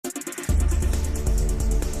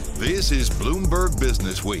This is Bloomberg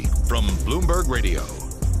Businessweek from Bloomberg Radio.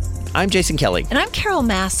 I'm Jason Kelly. And I'm Carol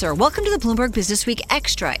Massar. Welcome to the Bloomberg Businessweek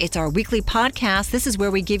Extra. It's our weekly podcast. This is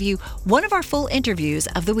where we give you one of our full interviews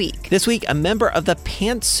of the week. This week, a member of the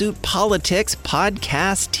Pantsuit Politics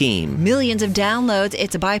podcast team. Millions of downloads.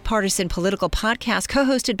 It's a bipartisan political podcast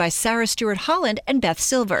co-hosted by Sarah Holland and Beth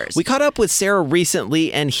Silvers. We caught up with Sarah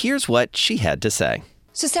recently, and here's what she had to say.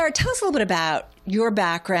 So, Sarah, tell us a little bit about your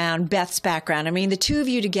background, Beth's background. I mean, the two of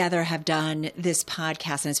you together have done this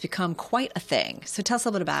podcast, and it's become quite a thing. So tell us a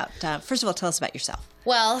little bit about, first of all, tell us about yourself.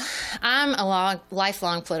 Well, I'm a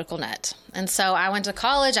lifelong political nut. And so I went to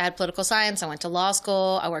college. I had political science. I went to law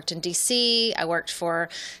school. I worked in D.C. I worked for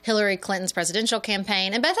Hillary Clinton's presidential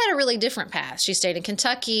campaign. And Beth had a really different path. She stayed in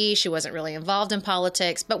Kentucky. She wasn't really involved in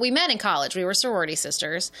politics. But we met in college. We were sorority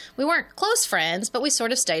sisters. We weren't close friends, but we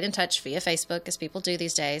sort of stayed in touch via Facebook, as people do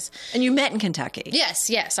these days. And you met in Kentucky?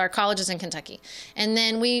 Yes. Our college is in Kentucky. And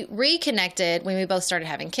then we reconnected when we both started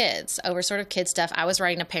having kids over sort of kid stuff. I was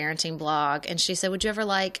writing a parenting blog, and she said, would you ever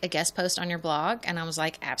like a guest post on your blog? And I was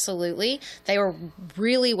like, absolutely. They were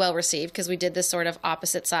really well received because we did this sort of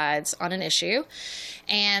opposite sides on an issue.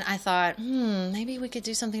 And I thought, maybe we could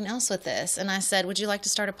do something else with this. And I said, would you like to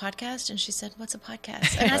start a podcast? And she said, what's a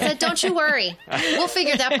podcast? And I said, don't you worry. We'll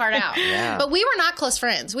figure that part out. Yeah. But we were not close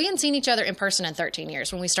friends. We hadn't seen each other in person in 13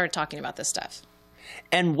 years when we started talking about this stuff.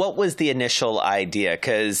 And what was the initial idea?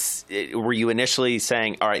 Because were you initially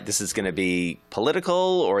saying, all right, this is going to be political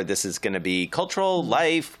or this is going to be cultural,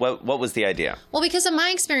 life? What was the idea? Well, because of my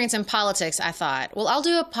experience in politics, I thought, well, I'll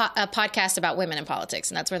do a podcast about women in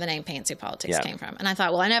politics. And that's where the name Pantsuit Politics came from. And I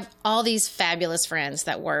thought, well, I have all these fabulous friends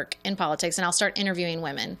that work in politics, and I'll start interviewing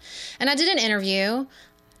women. And I did an interview.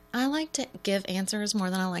 I like to give answers more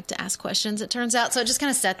than I like to ask questions, it turns out. So it just kind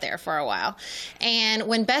of sat there for a while. And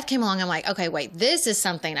when Beth came along, I'm like, okay, wait, this is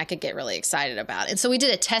something I could get really excited about. And so we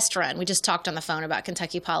did a test run. We just talked on the phone about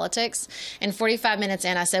Kentucky politics. And 45 minutes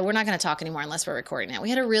in, I said, we're not going to talk anymore unless we're recording it. We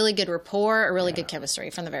had a really good rapport, a really good chemistry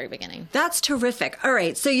from the very beginning. That's terrific. All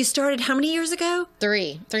right. So you started how many years ago?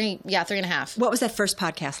 Three and a half. What was that first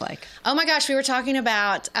podcast like? Oh, my gosh. We were talking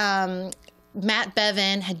about Matt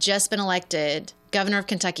Bevin had just been elected governor of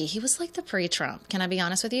Kentucky. He was like the pre-Trump, can I be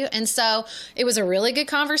honest with you? And so it was a really good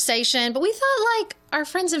conversation, but we thought like our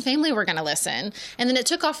friends and family were going to listen. And then it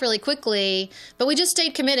took off really quickly, but we just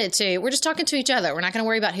stayed committed to, we're just talking to each other. We're not going to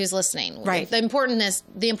worry about who's listening. Right. The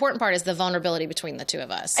important part is the vulnerability between the two of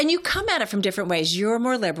us. And you come at it from different ways. You're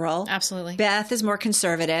more liberal. Absolutely. Beth is more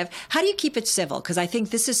conservative. How do you keep it civil? Because I think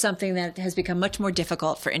this is something that has become much more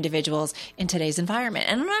difficult for individuals in today's environment.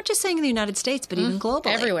 And I'm not just saying in the United States, but even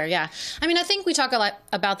globally. Everywhere, yeah. I mean, I think we talk a lot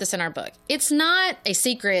about this in our book. It's not a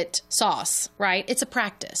secret sauce, right? It's a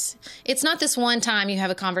practice. It's not this one time you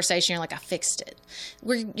have a conversation, you're like, I fixed it.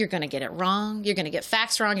 You're going to get it wrong. You're going to get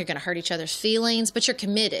facts wrong. You're going to hurt each other's feelings, but you're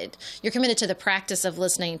committed. You're committed to the practice of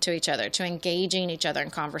listening to each other, to engaging each other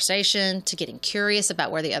in conversation, to getting curious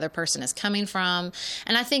about where the other person is coming from.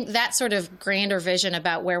 And I think that sort of grander vision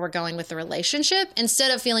about where we're going with the relationship,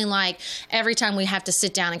 instead of feeling like every time we have to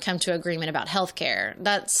sit down and come to agreement about healthcare,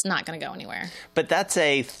 that's not going to go anywhere. But that's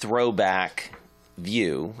a throwback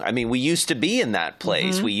view. I mean, we used to be in that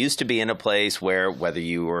place. We used to be in a place where whether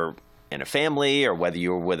you were in a family or whether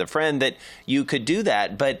you were with a friend, that you could do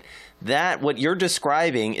that. But that, what you're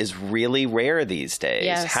describing, is really rare these days.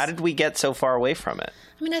 Yes. How did we get so far away from it?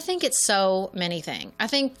 I mean, I think it's so many things. I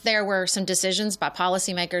think there were some decisions by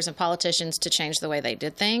policymakers and politicians to change the way they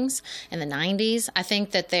did things in the 90s. I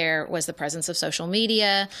think that there was the presence of social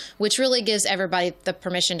media, which really gives everybody the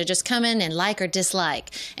permission to just come in and like or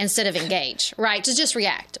dislike instead of engage, right? To just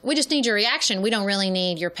react. We just need your reaction. We don't really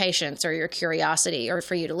need your patience or your curiosity or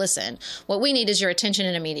for you to listen. What we need is your attention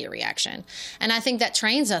and immediate reaction. And I think that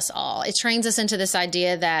trains us all. It trains us into this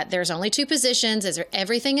idea that there's only two positions,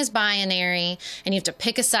 everything is binary, and you have to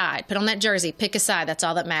pick a side, put on that jersey, pick a side. That's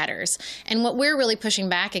all that matters. And what we're really pushing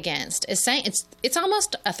back against is saying it's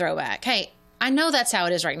almost a throwback. Hey, I know that's how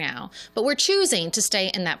it is right now, but we're choosing to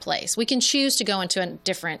stay in that place. We can choose to go into a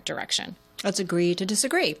different direction. Let's agree to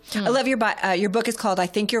disagree. I love your book is called I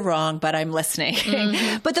Think You're Wrong, But I'm Listening.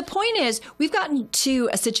 But the point is, we've gotten to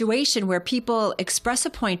a situation where people express a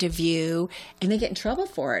point of view and they get in trouble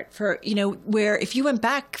for it. Where if you went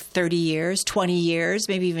back 30 years, 20 years,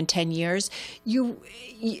 maybe even 10 years, you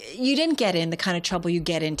didn't get in the kind of trouble you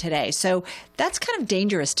get in today. So that's kind of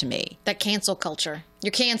dangerous to me. That cancel culture. You're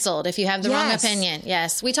canceled if you have the wrong opinion.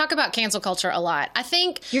 Yes. We talk about cancel culture a lot. I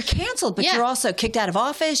think you're canceled, but you're also kicked out of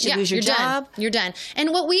office. You lose your job. You're done. And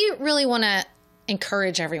what we really want to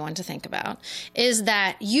encourage everyone to think about is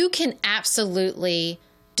that you can absolutely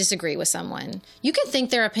disagree with someone. You can think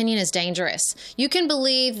their opinion is dangerous. You can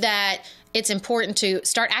believe that it's important to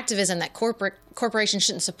start activism, that corporations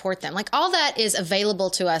shouldn't support them. Like, all that is available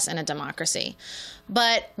to us in a democracy.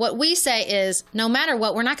 But what we say is, no matter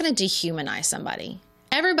what, we're not going to dehumanize somebody.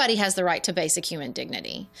 Everybody has the right to basic human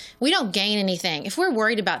dignity. We don't gain anything. If we're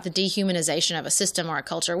worried about the dehumanization of a system or a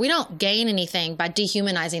culture, we don't gain anything by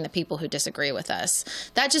dehumanizing the people who disagree with us.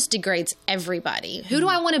 That just degrades everybody. Who do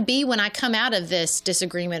I want to be when I come out of this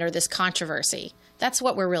disagreement or this controversy? That's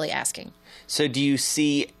what we're really asking. So do you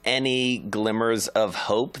see any glimmers of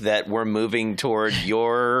hope that we're moving toward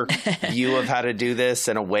your view of how to do this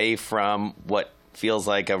and away from what feels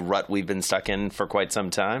like a rut we've been stuck in for quite some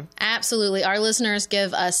time? Absolutely. Our listeners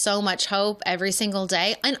give us so much hope every single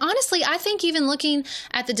day. And honestly, I think even looking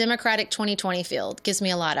at the Democratic 2020 field gives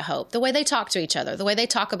me a lot of hope. The way they talk to each other, the way they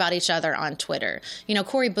talk about each other on Twitter. You know,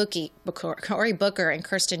 Cory Booker and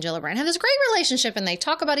Kirsten Gillibrand have this great relationship, and they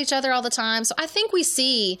talk about each other all the time. So I think we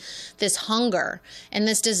see this hunger and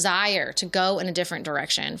this desire to go in a different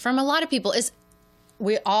direction from a lot of people.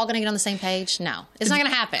 We're all going to get on the same page? No, it's not going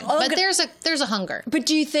to happen. But there's a hunger. But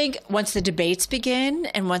do you think once the debates begin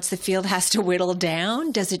and once the field has to whittle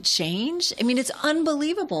down, does it change? I mean, it's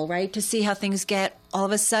unbelievable, right, to see how things get. All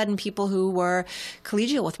of a sudden, people who were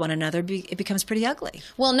collegial with one another, it becomes pretty ugly.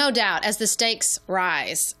 Well, no doubt. As the stakes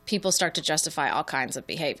rise, people start to justify all kinds of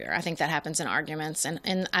behavior. I think that happens in arguments,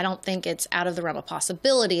 and I don't think it's out of the realm of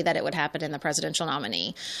possibility that it would happen in the presidential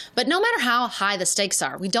nominee. But no matter how high the stakes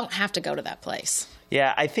are, we don't have to go to that place.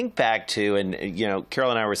 Yeah, I think back to, and, you know,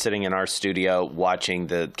 Carol and I were sitting in our studio watching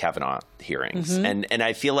the Kavanaugh hearings, and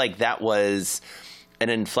I feel like that was an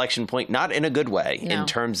inflection point, not in a good way, in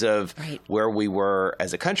terms of where we were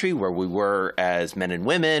as a country, where we were as men and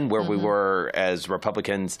women, where we were as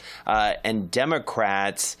Republicans and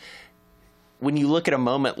Democrats. When you look at a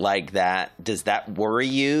moment like that, does that worry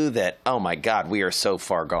you that, oh my God, we are so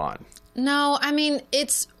far gone? No, I mean,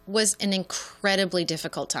 was an incredibly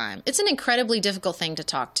difficult time. It's an incredibly difficult thing to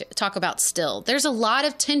talk about still. There's a lot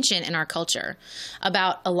of tension in our culture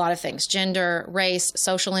about a lot of things, gender, race,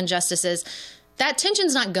 social injustices. That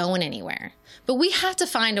tension's not going anywhere. But we have to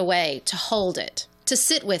find a way to hold it, to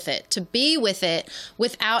sit with it, to be with it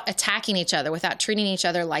without attacking each other, without treating each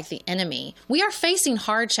other like the enemy. We are facing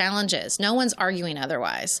hard challenges. No one's arguing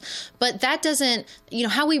otherwise. But that doesn't, you know,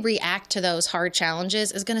 how we react to those hard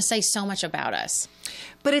challenges is going to say so much about us.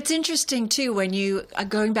 But it's interesting, too, when you,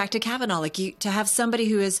 going back to Kavanaugh, to have somebody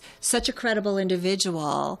who is such a credible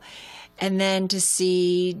individual, and then to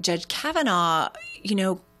see Judge Kavanaugh, you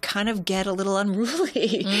know, kind of get a little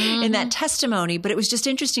unruly in that testimony. But it was just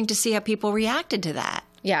interesting to see how people reacted to that.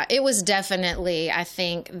 Yeah, it was definitely, I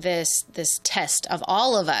think, this test of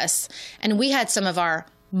all of us. And we had some of our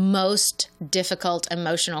most difficult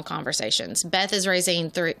emotional conversations. Beth is raising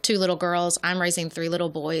 2 little girls. I'm raising 3 little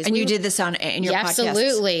boys. And you did this in your podcast.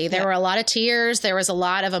 Absolutely. There were a lot of tears. There was a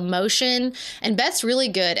lot of emotion. And Beth's really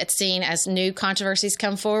good at seeing, as new controversies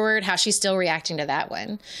come forward, how she's still reacting to that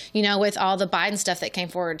one. You know, with all the Biden stuff that came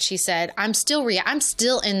forward, she said, I'm still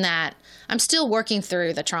in that. I'm still working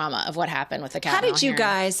through the trauma of what happened with the Kavanaugh How did you hearing.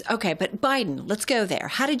 guys, okay, but Biden, let's go there.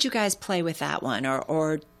 How did you guys play with that one?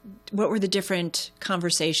 Or what were the different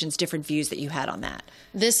conversations, different views that you had on that?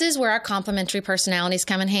 This is where our complementary personalities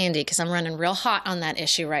come in handy, because I'm running real hot on that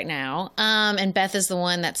issue right now. And Beth is the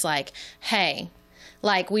one that's like, hey,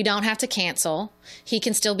 like, we don't have to cancel. He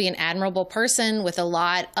can still be an admirable person with a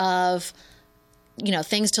lot of, you know,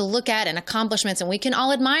 things to look at and accomplishments, and we can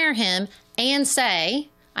all admire him and say,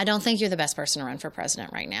 I don't think you're the best person to run for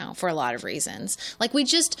president right now for a lot of reasons. Like, we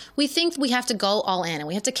think we have to go all in and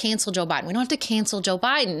we have to cancel Joe Biden. We don't have to cancel Joe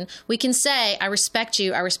Biden. We can say, I respect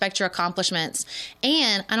you. I respect your accomplishments.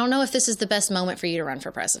 And I don't know if this is the best moment for you to run for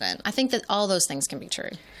president. I think that all those things can be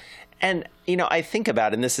true. And, you know, I think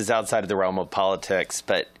about, and this is outside of the realm of politics,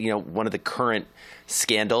 but, you know, one of the current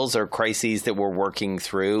scandals or crises that we're working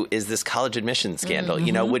through is this college admissions scandal,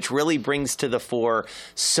 you know, which really brings to the fore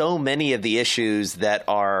so many of the issues that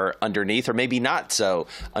are underneath, or maybe not so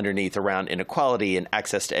underneath, around inequality and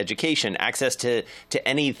access to education, access to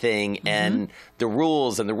anything, and the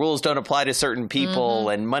rules don't apply to certain people,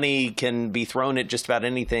 and money can be thrown at just about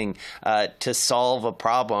anything to solve a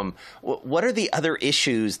problem. What are the other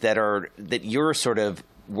issues that you're sort of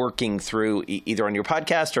working through either on your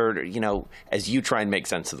podcast or, you know, as you try and make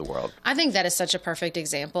sense of the world? I think that is such a perfect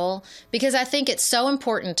example, because I think it's so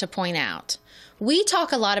important to point out. We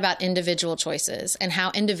talk a lot about individual choices and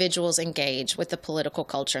how individuals engage with the political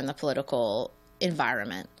culture and the political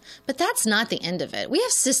environment. But that's not the end of it. We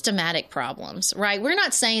have systematic problems, right? We're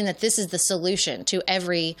not saying that this is the solution to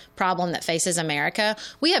every problem that faces America.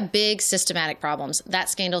 We have big systematic problems. That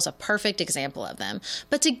scandal is a perfect example of them.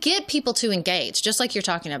 But to get people to engage, just like you're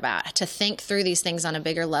talking about, to think through these things on a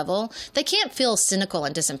bigger level, they can't feel cynical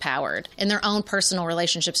and disempowered in their own personal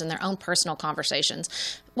relationships and their own personal conversations.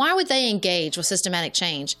 Why would they engage with systematic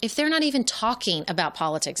change if they're not even talking about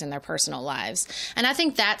politics in their personal lives? And I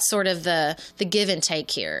think that's sort of the give and take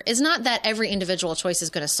here. It's not that every individual choice is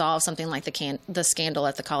going to solve something like the scandal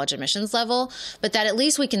at the college admissions level, but that at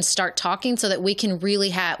least we can start talking so that we can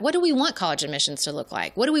really have, what do we want college admissions to look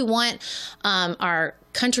like? What do we want our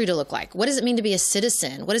country to look like? What does it mean to be a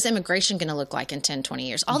citizen? What is immigration going to look like in 10, 20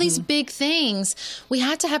 years? All these big things, we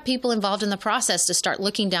have to have people involved in the process to start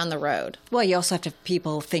looking down the road. Well, you also have to have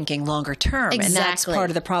people thinking longer term, Exactly. and that's part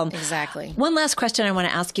of the problem. Exactly. One last question I want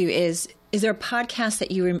to ask you is there a podcast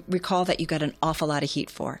that you recall that you got an awful lot of heat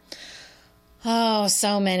for? Oh,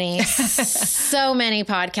 so many. So many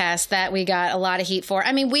podcasts that we got a lot of heat for.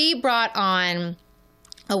 I mean, we brought on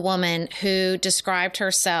a woman who described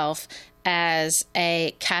herself as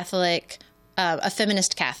a Catholic, a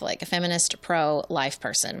feminist Catholic, a feminist pro-life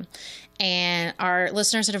person. And our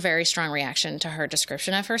listeners had a very strong reaction to her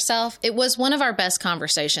description of herself. It was one of our best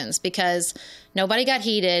conversations because nobody got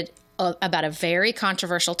heated about a very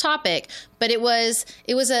controversial topic, but it was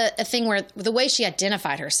a thing where the way she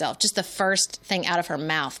identified herself, just the first thing out of her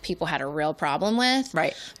mouth, people had a real problem with.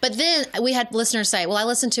 Right. But then we had listeners say, well, I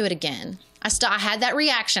listened to it again. I had that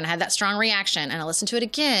reaction. I had that strong reaction, and I listened to it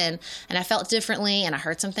again, and I felt differently, and I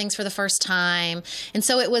heard some things for the first time. And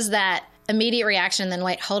so it was that immediate reaction, then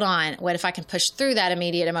wait, hold on. What if I can push through that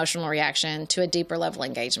immediate emotional reaction to a deeper level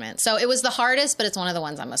engagement? So it was the hardest, but it's one of the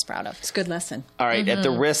ones I'm most proud of. It's a good lesson. All right. At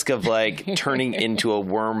the risk of turning into a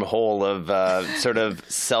wormhole of sort of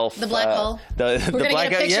self. The black hole. The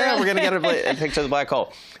black hole. Yeah, we're going to get a picture of the black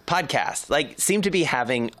hole. Podcasts seem to be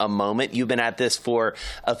having a moment. You've been at this for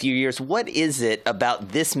a few years. What is it about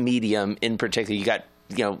this medium in particular? You got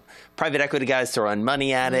private equity guys throwing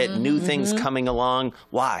money at it, new things coming along.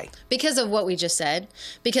 Why? Because of what we just said.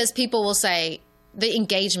 Because people will say, the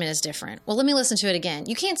engagement is different. Well, let me listen to it again.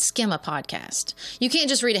 You can't skim a podcast. You can't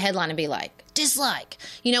just read a headline and be like, dislike.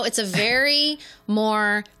 It's a very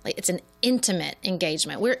more, it's an intimate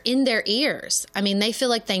engagement. We're in their ears. I mean, they feel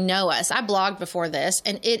like they know us. I blogged before this,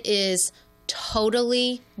 and it is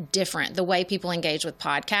totally different the way people engage with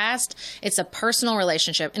podcast. It's a personal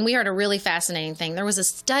relationship. And we heard a really fascinating thing. There was a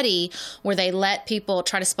study where they let people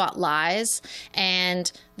try to spot lies,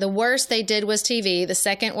 and the worst they did was TV. The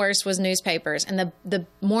second worst was newspapers. And the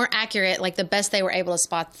more accurate, the best they were able to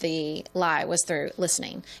spot the lie was through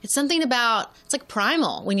listening. It's something about, it's like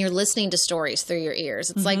primal when you're listening to stories through your ears.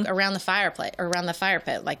 It's like around the fireplace or around the fire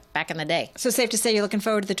pit, like back in the day. So safe to say you're looking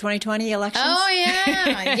forward to the 2020 elections? Oh,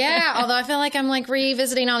 yeah. Yeah. Although I feel like I'm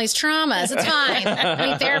revisiting all these traumas. It's fine. I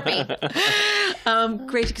need therapy.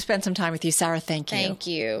 Great to spend some time with you, Sarah. Thank you. Thank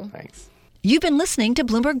you. Thanks. You've been listening to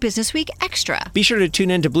Bloomberg Businessweek Extra. Be sure to tune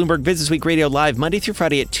in to Bloomberg Businessweek Radio Live Monday through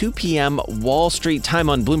Friday at 2 p.m. Wall Street time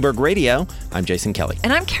on Bloomberg Radio. I'm Jason Kelly.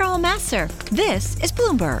 And I'm Carol Massar. This is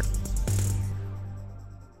Bloomberg.